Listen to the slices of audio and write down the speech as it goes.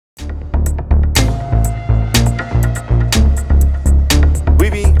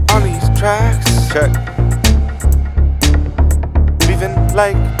Check. Weaving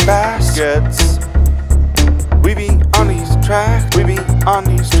like baskets. We be on these tracks. We be on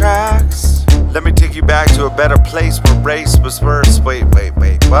these tracks. Let me take you back to a better place where race was worse. Wait,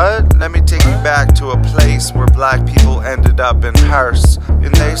 what? Let me take you back to a place where black people ended up in hearse,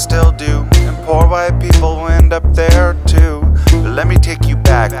 and they still do, and poor white people end up there too. But let me take you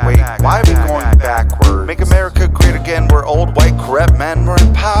back. Wait, why are we going backwards? Make America great again, where old white corrupt men were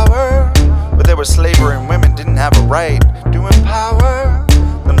in power, but there was slavery and women didn't have a right to empower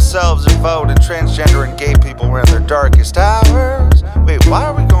themselves or vote, and transgender and gay people were in their darkest hours. Wait, why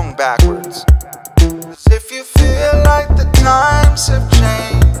are we going backwards? If you feel like the times have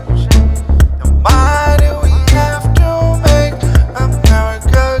changed, then why do we have to make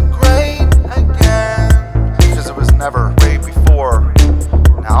America great again? Because it was never great before.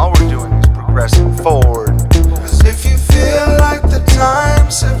 Now all we're doing is progressing forward. Because if you feel like the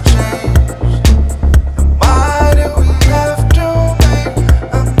times have changed, then why do we have to make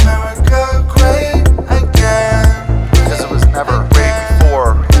America great again? Because it was never great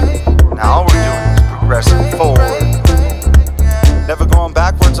before. Now all we're doing progressing forward. Never going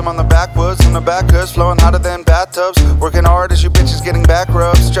backwards, I'm on the backwoods, from the backwoods, flowing hotter than bathtubs. Working hard as you bitches getting back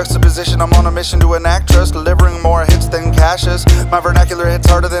rubs. Juxtaposition, I'm on a mission to enact trust, delivering more hits than cashes. My vernacular hits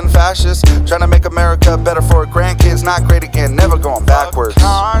harder than fascists. Trying to make America better for her grandkids, not great again, never going backwards.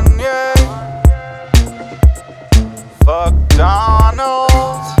 Fuck Kanye. Fuck Donald.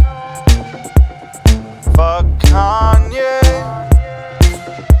 Fuck Kanye.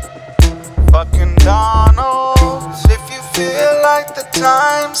 Fucking Donald. If you feel like the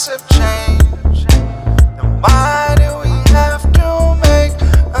times have changed, then why do we have to make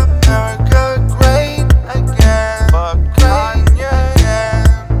America great again? Fuck Kanye.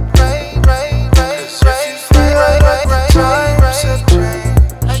 Cause if you feel like the times have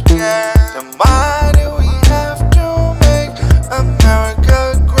changed again, then why do we have to make America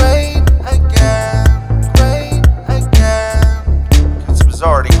great again? Great again. Cause it was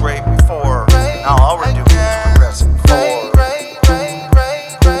already great